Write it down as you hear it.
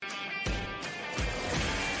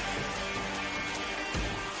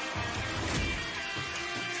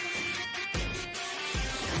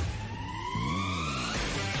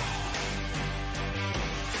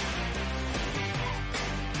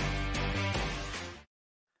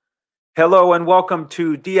Hello and welcome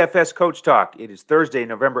to DFS Coach Talk. It is Thursday,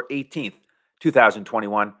 November 18th,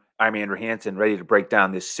 2021. I'm Andrew Hansen, ready to break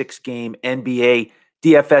down this six-game NBA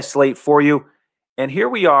DFS slate for you. And here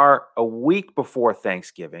we are a week before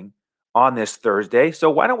Thanksgiving on this Thursday.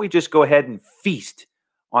 So why don't we just go ahead and feast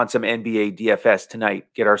on some NBA DFS tonight,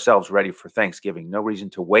 get ourselves ready for Thanksgiving. No reason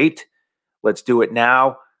to wait. Let's do it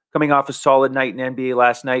now. Coming off a solid night in NBA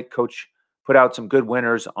last night, Coach put out some good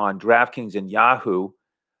winners on DraftKings and Yahoo.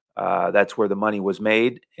 That's where the money was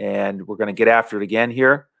made. And we're going to get after it again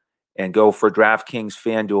here and go for DraftKings,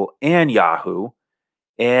 FanDuel, and Yahoo.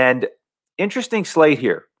 And interesting slate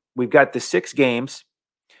here. We've got the 6 games,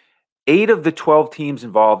 8 of the 12 teams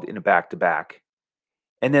involved in a back-to-back.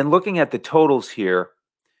 And then looking at the totals here,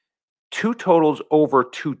 2 totals over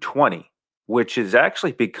 220, which has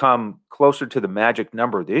actually become closer to the magic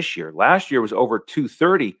number this year. Last year was over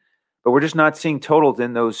 230, but we're just not seeing totals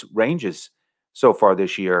in those ranges so far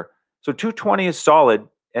this year. So 220 is solid.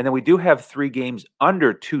 And then we do have 3 games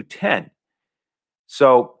under 210.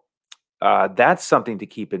 So that's something to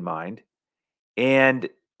keep in mind. And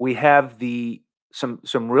we have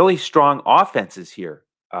some really strong offenses here.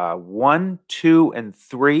 1, 2, and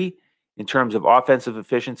 3 in terms of offensive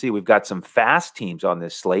efficiency. We've got some fast teams on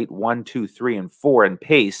this slate, 1, 2, 3, and 4 in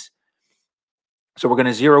pace. So we're going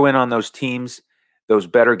to zero in on those teams, those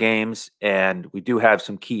better games. And we do have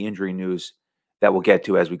some key injury news that we'll get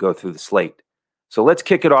to as we go through the slate. So let's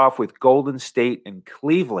kick it off with Golden State and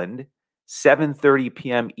Cleveland, 7:30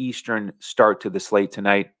 p.m. Eastern start to the slate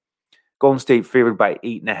tonight. Golden State favored by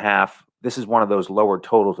 8.5. This is one of those lower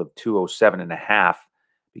totals of 207.5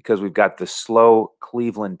 because we've got the slow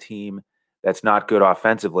Cleveland team that's not good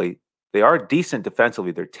offensively. They are decent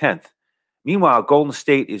defensively. They're 10th. Meanwhile, Golden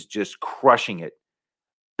State is just crushing it.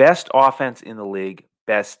 Best offense in the league,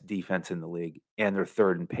 best defense in the league, and they're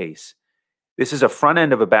third in pace. This is a front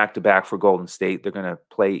end of a back-to-back for Golden State. They're going to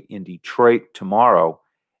play in Detroit tomorrow.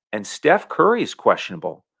 And Steph Curry is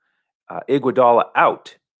questionable. Iguodala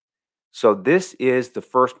out. So this is the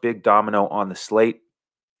first big domino on the slate.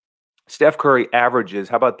 Steph Curry averages,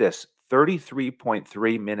 how about this,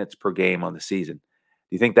 33.3 minutes per game on the season. Do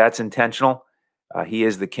you think that's intentional? He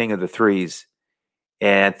is the king of the threes.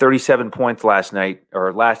 And 37 points last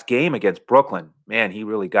game against Brooklyn. Man, he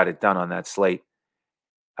really got it done on that slate.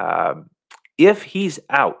 If he's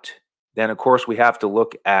out, then of course we have to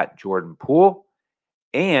look at Jordan Poole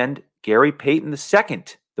and Gary Payton II,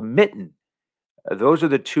 the mitten. Those are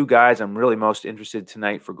the 2 guys I'm really most interested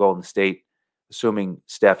tonight for Golden State, assuming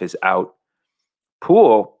Steph is out.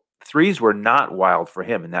 Poole, threes were not wild for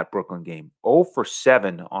him in that Brooklyn game. 0 for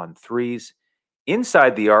 7 on threes.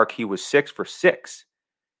 Inside the arc, he was 6 for 6.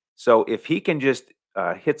 So if he can just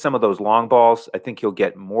hit some of those long balls, I think he'll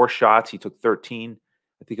get more shots. He took 13.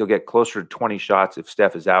 I think he'll get closer to 20 shots if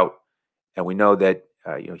Steph is out. And we know that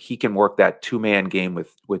he can work that 2-man game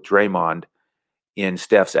with Draymond in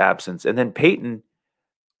Steph's absence. And then Peyton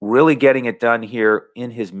really getting it done here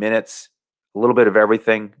in his minutes, a little bit of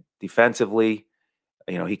everything defensively.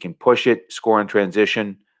 He can push it, score in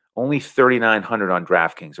transition. Only 3,900 on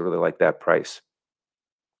DraftKings. I really like that price.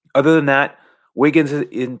 Other than that, Wiggins is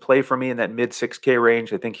in play for me in that mid 6K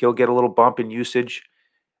range. I think he'll get a little bump in usage.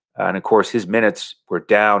 And of course, his minutes were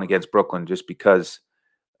down against Brooklyn just because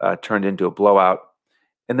turned into a blowout.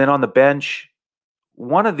 And then on the bench,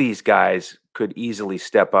 one of these guys could easily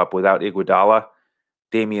step up without Iguodala.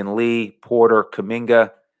 Damian Lee, Porter,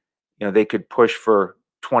 Kuminga, they could push for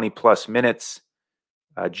 20-plus minutes.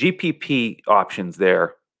 GPP options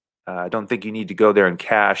there. I don't think you need to go there in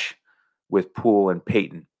cash with Poole and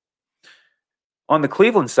Peyton. On the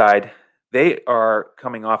Cleveland side, they are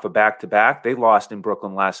coming off a back-to-back. They lost in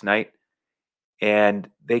Brooklyn last night, and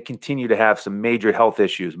they continue to have some major health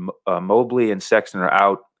issues. Mobley and Sexton are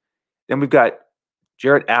out. Then we've got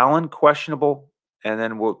Jarrett Allen questionable, and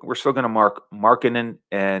then we're still going to mark Markkanen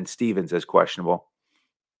and Stevens as questionable.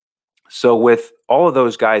 So with all of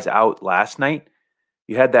those guys out last night,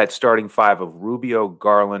 you had that starting 5 of Rubio,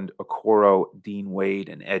 Garland, Okoro, Dean Wade,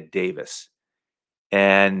 and Ed Davis.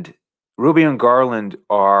 And Rubio and Garland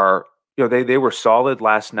are, they were solid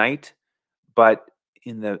last night, but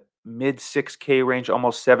in the mid 6K range,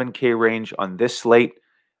 almost 7K range on this slate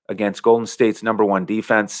against Golden State's number 1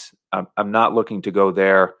 defense. I'm not looking to go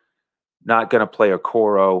there. Not going to play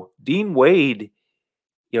Okoro. Dean Wade,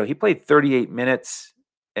 he played 38 minutes,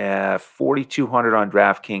 4,200 on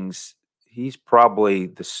DraftKings. He's probably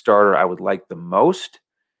the starter I would like the most,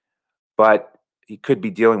 but he could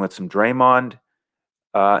be dealing with some Draymond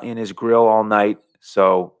in his grill all night,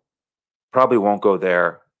 so probably won't go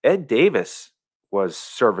there. Ed Davis was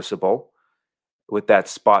serviceable. with that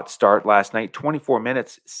spot start last night. 24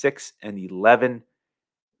 minutes, 6 and 11,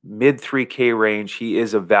 mid 3K range. He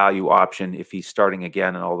is a value option if he's starting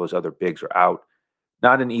again and all those other bigs are out.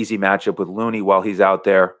 Not an easy matchup with Looney while he's out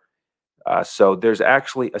there. So there's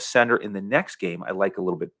actually a center in the next game I like a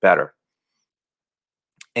little bit better.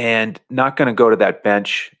 And not going to go to that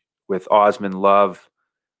bench with Osman, Love,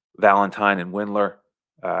 Valentine, and Windler.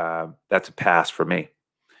 That's a pass for me.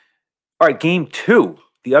 All right, game 2,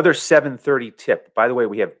 the other 7:30 tip. By the way,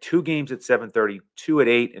 we have 2 games at 7:30, 2 at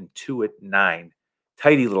 8, and 2 at 9.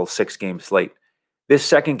 Tidy little 6-game slate. This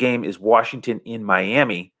second game is Washington in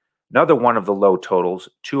Miami. Another one of the low totals,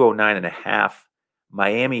 209.5.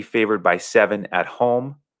 Miami favored by 7 at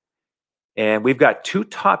home. And we've got 2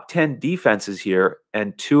 top 10 defenses here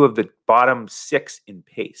and 2 of the bottom 6 in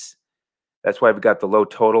pace. That's why we've got the low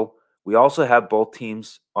total. We also have both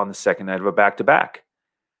teams on the second night of a back-to-back.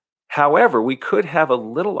 However, we could have a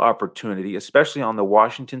little opportunity, especially on the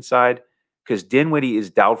Washington side, because Dinwiddie is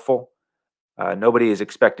doubtful. Nobody is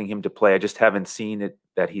expecting him to play. I just haven't seen it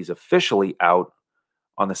that he's officially out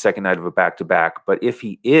on the second night of a back-to-back. But if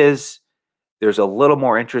he is, there's a little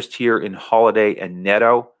more interest here in Holiday and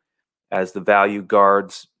Neto as the value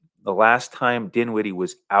guards. The last time Dinwiddie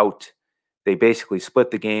was out, they basically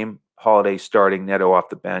split the game. Holiday starting, Neto off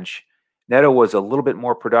the bench. Neto was a little bit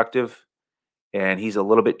more productive, and he's a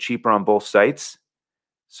little bit cheaper on both sites.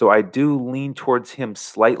 So I do lean towards him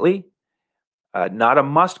slightly. Not a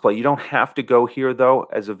must play. You don't have to go here, though,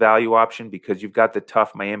 as a value option because you've got the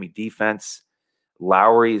tough Miami defense.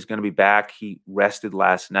 Lowry is going to be back. He rested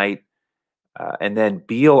last night. And then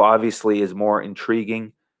Beal obviously is more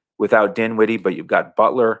intriguing without Dinwiddie, but you've got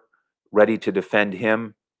Butler ready to defend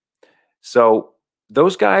him. So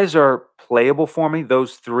those guys are playable for me,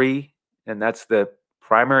 those 3, and that's the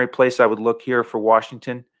primary place I would look here for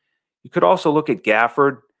Washington. You could also look at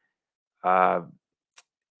Gafford.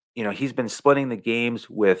 He's been splitting the games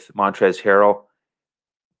with Montrezl Harrell,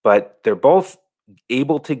 but they're both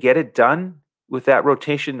able to get it done with that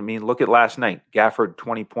rotation. I mean, look at last night. Gafford,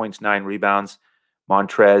 20 points, 9 rebounds.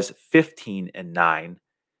 Montrez, 15 and 9.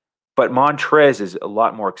 But Montrez is a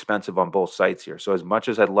lot more expensive on both sites here. So as much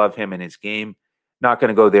as I love him in his game, not going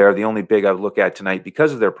to go there. The only big I would look at tonight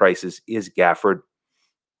because of their prices is Gafford.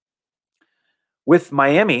 With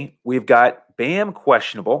Miami, we've got Bam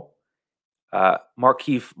questionable.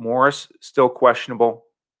 Markieff Morris still questionable.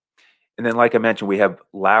 And then, like I mentioned, we have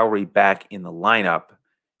Lowry back in the lineup.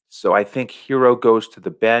 So I think Hero goes to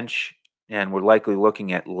the bench, and we're likely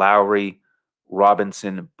looking at Lowry,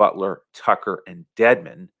 Robinson, Butler, Tucker, and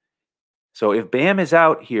Dedmon. So if Bam is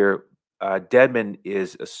out here, Dedmon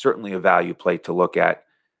is certainly a value play to look at.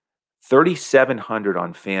 3,700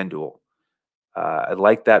 on FanDuel. I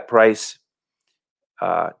like that price.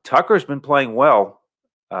 Tucker's been playing well.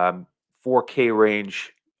 4K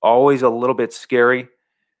range, always a little bit scary.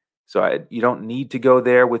 So you don't need to go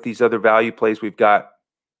there with these other value plays we've got.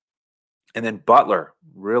 And then Butler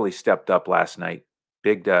really stepped up last night.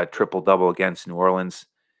 Big triple-double against New Orleans.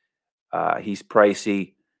 He's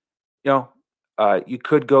pricey. You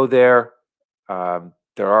could go there.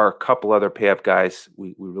 There are a couple other pay-up guys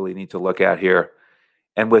we really need to look at here.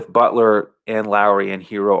 And with Butler and Lowry and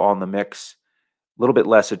Hero on the mix, a little bit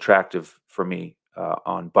less attractive for me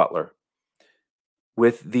on Butler.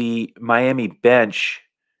 With the Miami bench,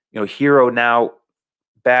 Hero now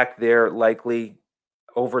back there likely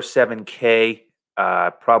over 7K,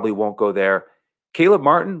 probably won't go there. Caleb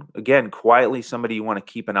Martin, again, quietly somebody you want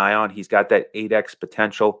to keep an eye on. He's got that 8X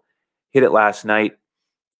potential. Hit it last night.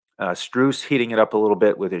 Strus heating it up a little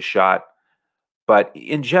bit with his shot. But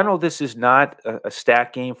in general, this is not a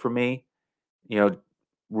stack game for me.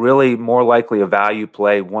 Really more likely a value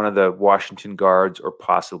play, one of the Washington guards or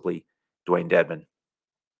possibly Dwayne Dedmon.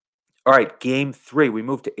 All right, game 3. We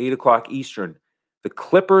move to 8 o'clock Eastern. The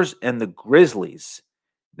Clippers and the Grizzlies.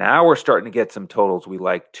 Now we're starting to get some totals we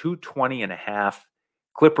like. 220.5.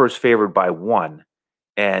 Clippers favored by 1.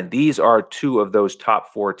 And these are 2 of those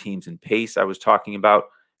top 4 teams in pace I was talking about.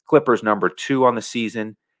 Clippers number 2 on the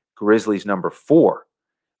season. Grizzlies number 4.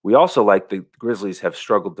 We also like the Grizzlies have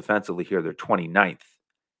struggled defensively here. They're 29th.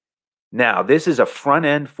 Now, this is a front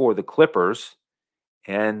end for the Clippers.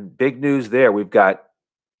 And big news there. We've got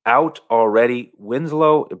out already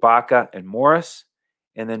Winslow, Ibaka, and Morris.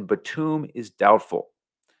 And then Batum is doubtful.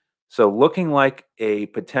 So looking like a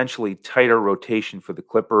potentially tighter rotation for the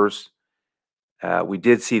Clippers. We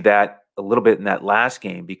did see that a little bit in that last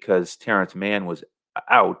game because Terrence Mann was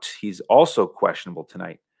out. He's also questionable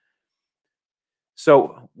tonight.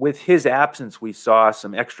 So with his absence, we saw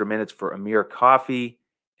some extra minutes for Amir Coffey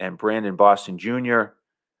and Brandon Boston Jr.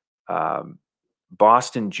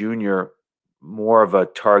 Boston Jr. more of a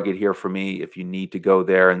target here for me if you need to go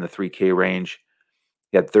there in the 3K range.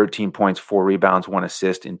 He had 13 points, 4 rebounds, 1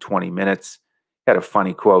 assist in 20 minutes. He had a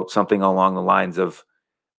funny quote, something along the lines of,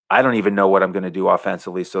 I don't even know what I'm going to do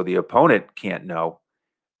offensively, so the opponent can't know.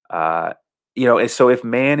 So if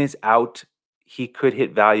Mann is out, he could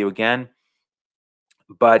hit value again.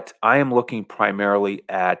 But I am looking primarily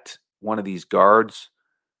at one of these guards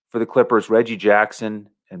for the Clippers, Reggie Jackson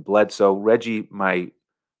and Bledsoe. Reggie,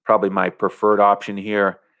 probably my preferred option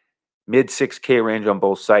here. Mid 6K range on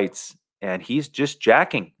both sites, and he's just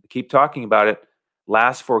jacking. Keep talking about it.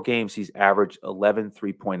 Last 4 games, he's averaged 11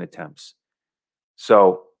 3-point attempts.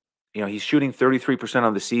 So, he's shooting 33%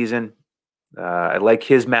 on the season. I like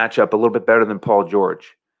his matchup a little bit better than Paul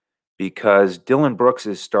George because Dillon Brooks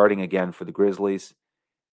is starting again for the Grizzlies.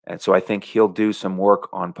 And so I think he'll do some work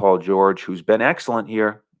on Paul George, who's been excellent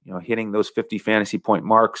here, hitting those 50 fantasy point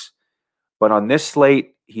marks. But on this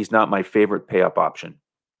slate, he's not my favorite pay-up option.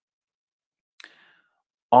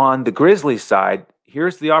 On the Grizzlies side,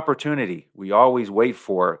 here's the opportunity we always wait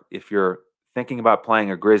for if you're thinking about playing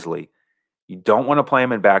a Grizzly. You don't want to play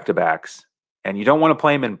him in back-to-backs, and you don't want to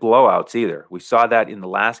play him in blowouts either. We saw that in the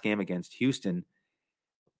last game against Houston.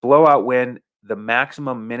 Blowout win, the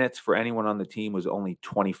maximum minutes for anyone on the team was only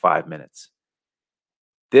 25 minutes.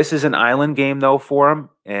 This is an island game, though, for him,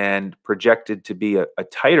 and projected to be a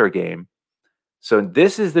tighter game. So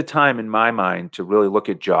this is the time, in my mind, to really look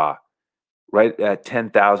at Ja. Right at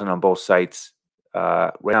 10,000 on both sites.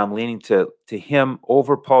 Right now, I'm leaning to him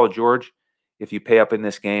over Paul George if you pay up in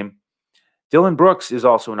this game. Dillon Brooks is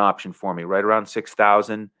also an option for me, right around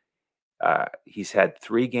 6,000. He's had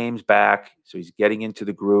 3 games back, so he's getting into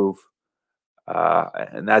the groove.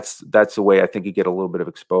 And that's the way I think you get a little bit of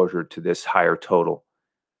exposure to this higher total.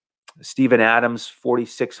 Steven Adams,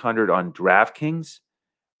 4,600 on DraftKings.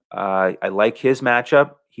 I like his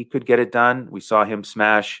matchup. He could get it done. We saw him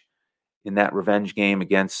smash in that revenge game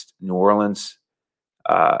against New Orleans.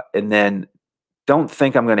 And then don't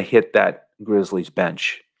think I'm going to hit that Grizzlies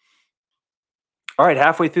bench. All right,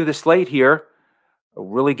 halfway through the slate here,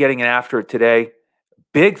 really getting after it today.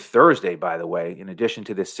 Big Thursday, by the way, in addition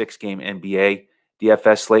to this 6-game NBA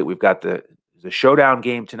DFS slate, we've got the showdown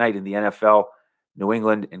game tonight in the NFL, New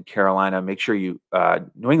England and Carolina. Make sure you,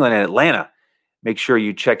 New England and Atlanta, make sure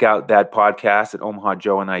you check out that podcast that Omaha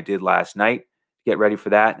Joe and I did last night. Get ready for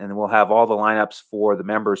that. And then we'll have all the lineups for the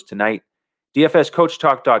members tonight.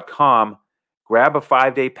 DFSCoachTalk.com. Grab a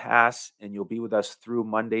 5-day pass, and you'll be with us through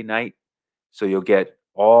Monday night. So you'll get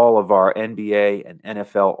all of our NBA and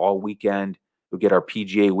NFL all weekend. You'll get our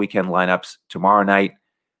PGA weekend lineups tomorrow night.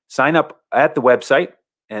 Sign up at the website,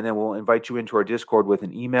 and then we'll invite you into our Discord with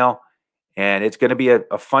an email. And it's going to be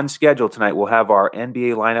a fun schedule tonight. We'll have our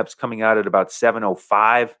NBA lineups coming out at about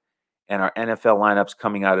 7:05. And our NFL lineups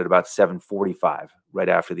coming out at about 7:45, right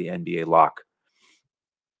after the NBA lock.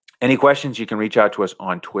 Any questions, you can reach out to us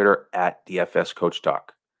on Twitter at DFS Coach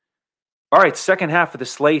Talk. All right, second half of the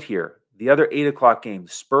slate here. The other 8 o'clock game,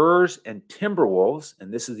 Spurs and Timberwolves.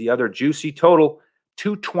 And this is the other juicy total,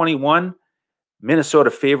 221.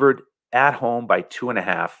 Minnesota favored at home by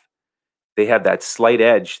 2.5. They have that slight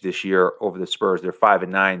edge this year over the Spurs. They're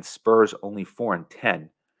 5-9. Spurs only 4-10.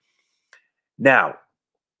 Now,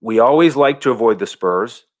 we always like to avoid the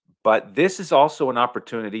Spurs, but this is also an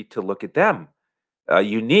opportunity to look at them.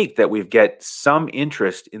 Unique that we've got some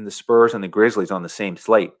interest in the Spurs and the Grizzlies on the same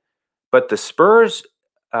slate. But the Spurs,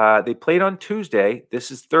 they played on Tuesday. This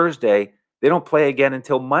is Thursday. They don't play again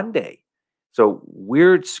until Monday. So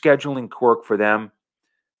weird scheduling quirk for them.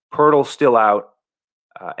 Pirtle's still out.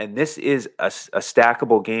 And this is a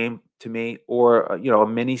stackable game to me, or, a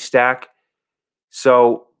mini stack.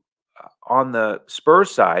 So on the Spurs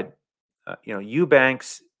side,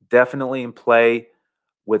 Eubanks definitely in play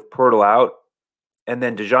with Pirtle out. And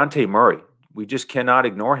then DeJounte Murray, we just cannot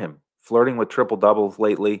ignore him. Flirting with triple-doubles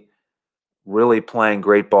lately, really playing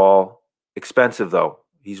great ball. Expensive, though.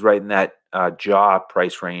 He's right in that Ja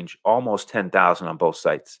price range, almost 10,000 on both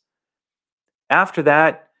sites. After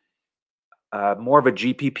that, more of a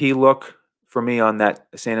GPP look for me on that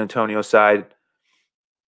San Antonio side.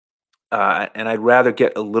 And I'd rather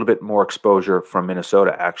get a little bit more exposure from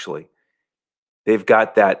Minnesota, actually. They've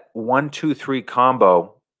got that 1-2-3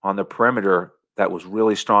 combo on the perimeter that was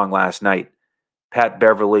really strong last night. Pat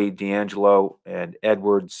Beverly, D'Angelo, and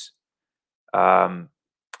Edwards.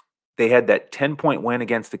 They had that 10-point win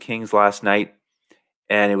against the Kings last night,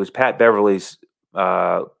 and it was Pat Beverly's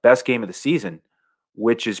best game of the season,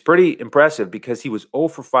 which is pretty impressive because he was 0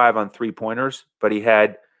 for 5 on three-pointers, but he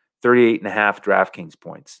had 38.5 DraftKings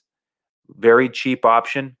points. Very cheap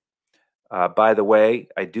option. By the way,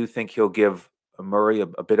 I do think he'll give Murray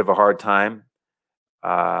a bit of a hard time.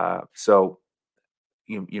 So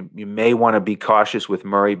you may want to be cautious with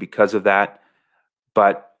Murray because of that.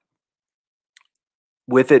 But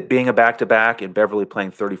with it being a back-to-back and Beverly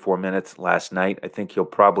playing 34 minutes last night, I think he'll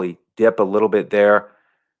probably dip a little bit there.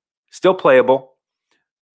 Still playable.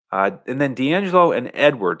 And then D'Angelo and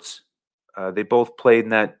Edwards, they both played in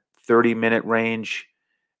that 30-minute range.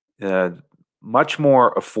 Much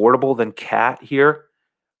more affordable than Cat here.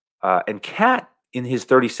 And Cat, in his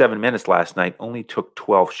 37 minutes last night, only took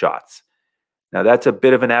 12 shots. Now, that's a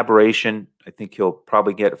bit of an aberration. I think he'll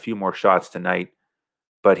probably get a few more shots tonight.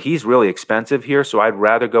 But he's really expensive here, so I'd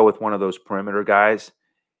rather go with one of those perimeter guys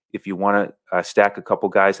if you want to stack a couple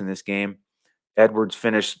guys in this game. Edwards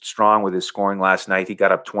finished strong with his scoring last night. He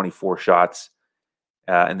got up 24 shots.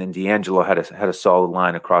 And then D'Angelo had a solid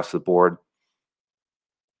line across the board.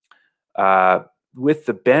 With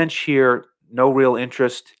the bench here, no real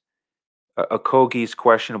interest. Okogie's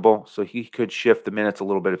questionable, so he could shift the minutes a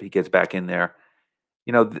little bit if he gets back in there.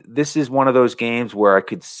 This is one of those games where I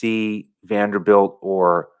could see Vanderbilt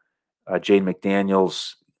or Jaden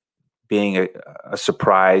McDaniels being a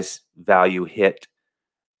surprise value hit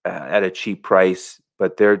at a cheap price,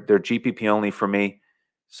 but they're GPP only for me.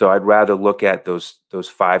 So I'd rather look at those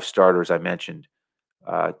 5 starters I mentioned,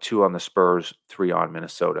 2 on the Spurs, 3 on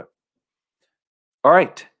Minnesota. All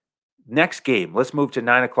right, next game. Let's move to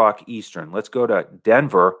 9 o'clock Eastern. Let's go to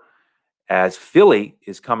Denver as Philly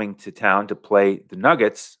is coming to town to play the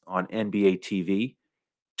Nuggets on NBA TV.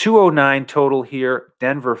 209 total here.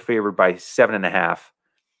 Denver favored by 7.5.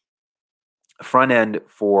 Front end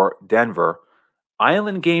for Denver.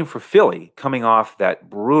 Island game for Philly, coming off that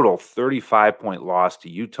brutal 35-point loss to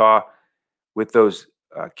Utah with those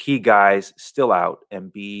key guys still out,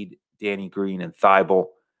 Embiid, Danny Green, and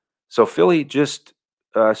Thibault. So Philly just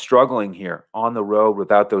struggling here on the road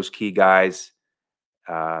without those key guys.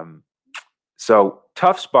 So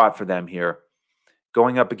tough spot for them here,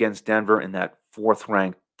 going up against Denver in that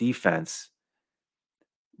 4th-ranked defense.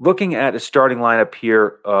 Looking at a starting lineup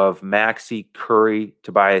here of Maxey, Curry,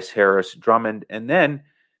 Tobias Harris, Drummond, and then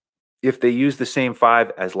if they use the same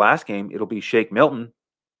 5 as last game, it'll be Shake Milton,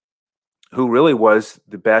 who really was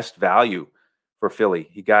the best value for Philly.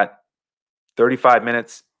 He got 35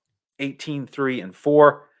 minutes, 18, 3, and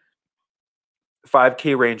 4,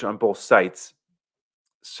 5K range on both sites.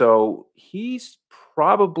 So he's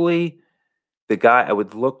probably the guy I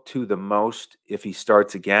would look to the most if he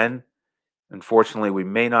starts again. Unfortunately, we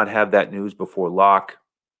may not have that news before lock.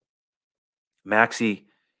 Maxey,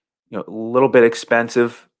 a little bit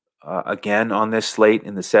expensive again on this slate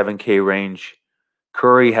in the 7K range.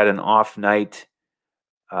 Curry had an off night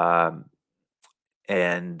and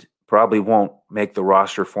probably won't make the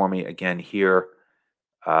roster for me again here,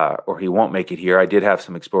 or he won't make it here. I did have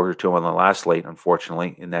some exposure to him on the last slate,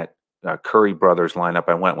 unfortunately, in that Curry brothers lineup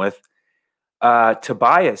I went with.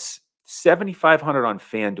 Tobias, 7,500 on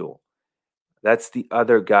FanDuel. That's the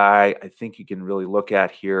other guy I think you can really look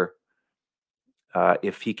at here.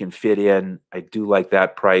 If he can fit in, I do like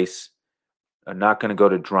that price. I'm not going to go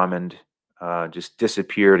to Drummond. Just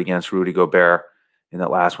disappeared against Rudy Gobert in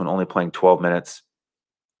that last one, only playing 12 minutes.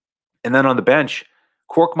 And then on the bench,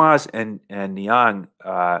 Korkmaz and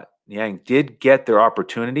Niang did get their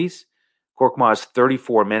opportunities. Korkmaz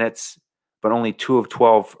 34 minutes, but only 2 of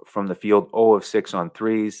 12 from the field, 0 of 6 on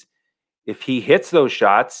threes. If he hits those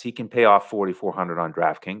shots, he can pay off 4,400 on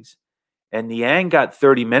DraftKings. And Niang got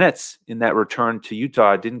 30 minutes in that return to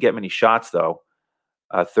Utah. Didn't get many shots, though.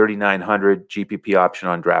 3,900 GPP option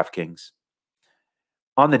on DraftKings.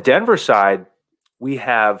 On the Denver side, we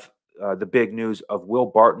have the big news of Will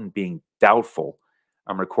Barton being doubtful.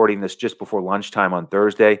 I'm recording this just before lunchtime on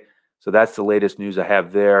Thursday. So that's the latest news I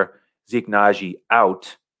have there. Zeke Naji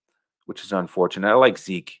out, which is unfortunate. I like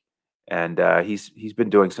Zeke. And he's been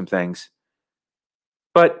doing some things.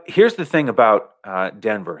 But here's the thing about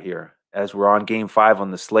Denver here. As we're on Game 5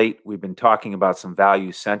 on the slate, we've been talking about some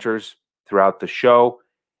value centers throughout the show.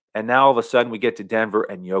 And now all of a sudden we get to Denver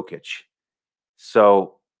and Jokic.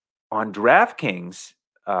 So on DraftKings,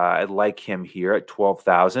 I like him here at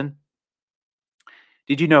 12,000.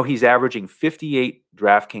 Did you know he's averaging 58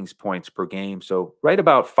 DraftKings points per game? So right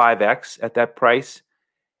about 5X at that price.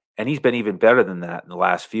 And he's been even better than that in the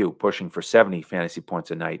last few, pushing for 70 fantasy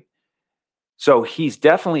points a night. So he's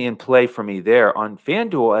definitely in play for me there. On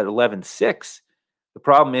FanDuel at 11.6, the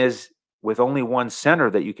problem is with only one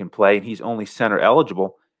center that you can play, and he's only center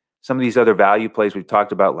eligible, some of these other value plays we've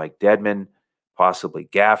talked about, like Dedmon, possibly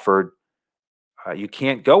Gafford, you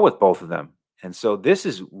can't go with both of them. And so this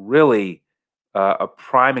is really a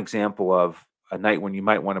prime example of a night when you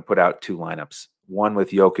might want to put out 2 lineups, one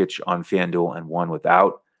with Jokic on FanDuel and one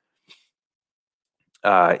without.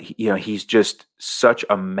 He's just such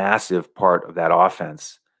a massive part of that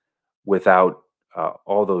offense without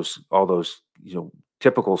all those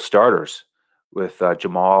typical starters with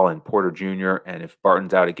Jamal and Porter Jr. And if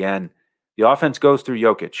Barton's out again, the offense goes through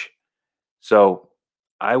Jokic. So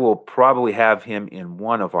I will probably have him in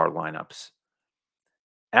one of our lineups.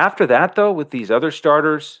 After that, though, with these other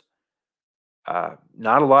starters,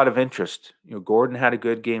 not a lot of interest. Gordon had a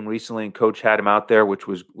good game recently, and Coach had him out there, which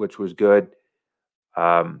was good.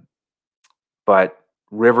 But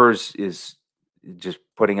Rivers is just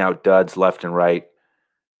putting out duds left and right,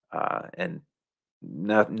 and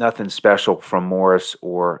nothing special from Morris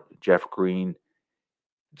or Jeff Green.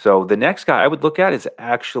 So the next guy I would look at is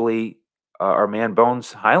actually our man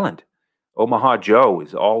Bones Highland. Omaha Joe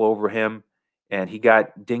is all over him, and he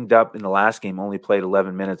got dinged up in the last game, only played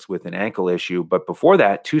 11 minutes with an ankle issue. But before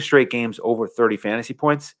that, 2 straight games over 30 fantasy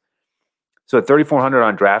points. So at 3,400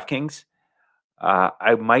 on DraftKings,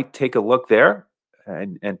 I might take a look there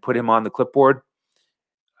and put him on the clipboard.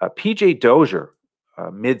 PJ Dozier,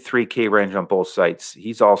 mid 3K range on both sites.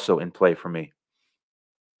 He's also in play for me.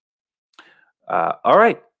 All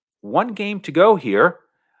right, one game to go here.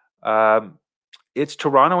 It's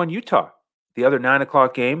Toronto and Utah. The other 9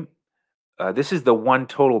 o'clock game. This is the one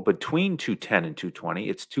total between 210 and 220.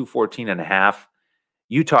 It's 214.5.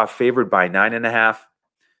 Utah favored by 9.5.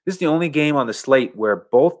 This is the only game on the slate where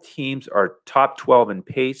both teams are top 12 in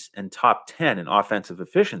pace and top 10 in offensive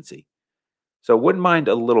efficiency. So wouldn't mind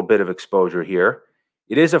a little bit of exposure here.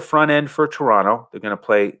 It is a front end for Toronto. They're going to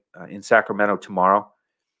play in Sacramento tomorrow.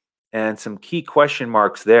 And some key question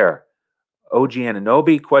marks there. OG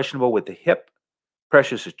Anunoby, questionable with the hip.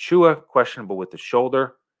 Precious Achiuwa, questionable with the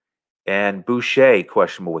shoulder. And Boucher,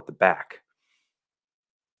 questionable with the back.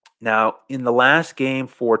 Now, in the last game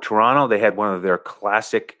for Toronto, they had one of their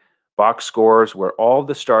classic box scores where all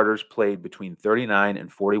the starters played between 39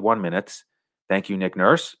 and 41 minutes. Thank you, Nick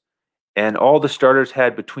Nurse. And all the starters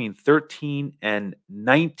had between 13 and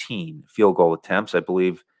 19 field goal attempts, I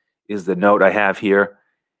believe is the note I have here.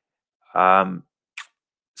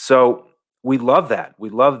 So we love that. We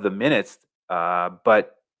love the minutes.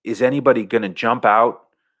 But is anybody going to jump out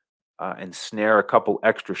and snare a couple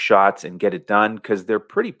extra shots and get it done? Because they're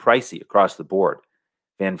pretty pricey across the board.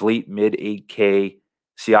 Van Vliet, mid 8K.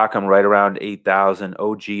 Siakam, right around 8,000.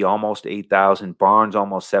 OG, almost 8,000. Barnes,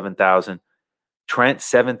 almost 7,000. Trent,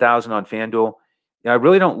 7,000 on FanDuel. I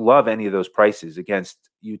really don't love any of those prices against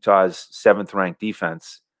Utah's 7th-ranked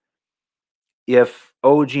defense. If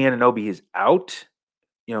OG Anunoby is out,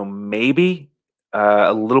 maybe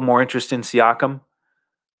a little more interest in Siakam.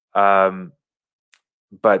 But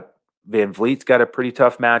Van Vliet's got a pretty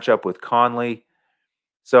tough matchup with Conley.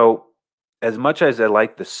 So as much as I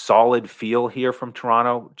like the solid feel here from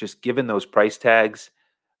Toronto, just given those price tags,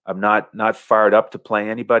 I'm not fired up to play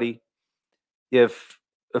anybody. If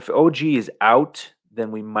OG is out,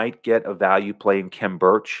 then we might get a value play in Khem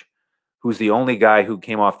Birch, who's the only guy who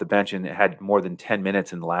came off the bench and had more than 10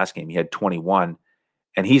 minutes in the last game. He had 21,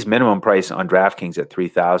 and he's minimum price on DraftKings at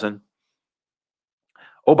 3,000.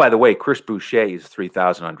 Oh, by the way, Chris Boucher is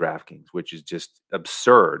 3,000 on DraftKings, which is just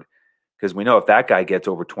absurd because we know if that guy gets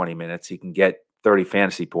over 20 minutes, he can get 30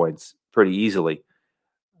 fantasy points pretty easily.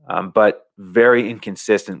 But very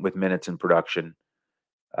inconsistent with minutes and production.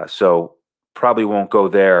 So probably won't go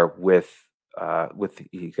there with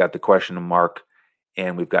he got the question mark,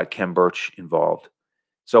 and we've got Khem Birch involved.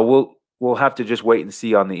 So we'll have to just wait and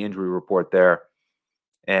see on the injury report there,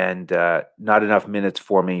 and not enough minutes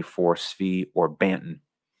for me for Svi or Banton.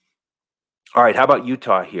 All right, how about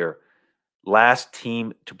Utah here? Last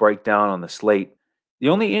team to break down on the slate. The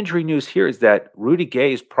only injury news here is that Rudy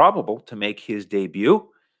Gay is probable to make his debut,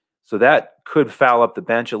 so that could foul up the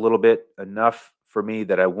bench a little bit, enough for me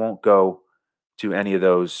that I won't go to any of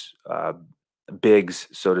those bigs,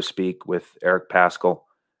 so to speak, with Eric Paschall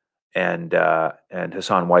and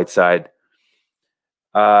Hassan Whiteside.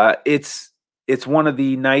 It's one of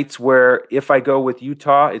the nights where if I go with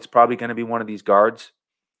Utah, it's probably going to be one of these guards.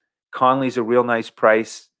 Conley's a real nice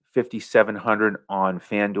price, 5,700 on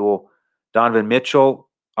FanDuel. Donovan Mitchell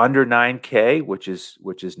under 9K, which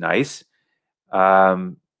is nice.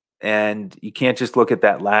 And you can't just look at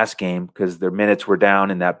that last game because their minutes were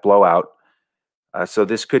down in that blowout. So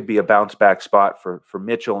this could be a bounce back spot for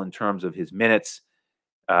Mitchell in terms of his minutes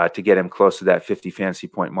to get him close to that 50 fantasy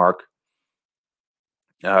point mark.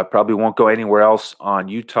 Probably won't go anywhere else on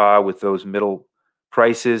Utah with those middle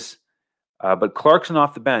prices. But Clarkson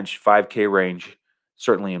off the bench, 5K range,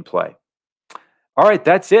 certainly in play. All right,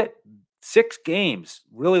 that's it. 6 games.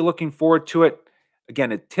 Really looking forward to it.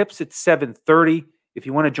 Again, it tips at 7:30. if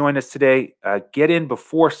you want to join us today, get in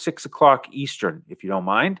before 6 o'clock Eastern, if you don't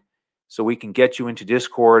mind, so we can get you into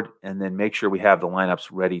Discord and then make sure we have the lineups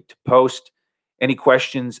ready to post. Any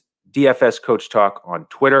questions, DFS Coach Talk on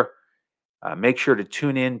Twitter. Make sure to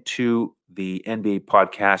tune in to the NBA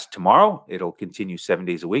podcast tomorrow. It'll continue 7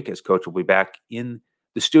 days a week as Coach will be back in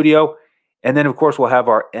the studio. And then, of course, we'll have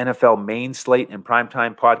our NFL main slate and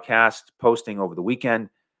primetime podcast posting over the weekend.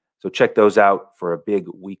 So check those out for a big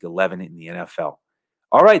Week 11 in the NFL.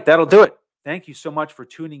 All right, that'll do it. Thank you so much for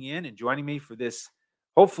tuning in and joining me for this,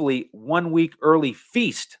 hopefully, 1 week early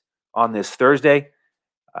feast on this Thursday.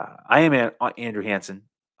 I am Andrew Hansen.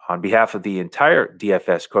 On behalf of the entire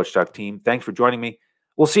DFS Coach Talk team, thanks for joining me.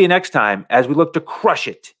 We'll see you next time as we look to crush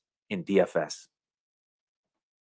it in DFS.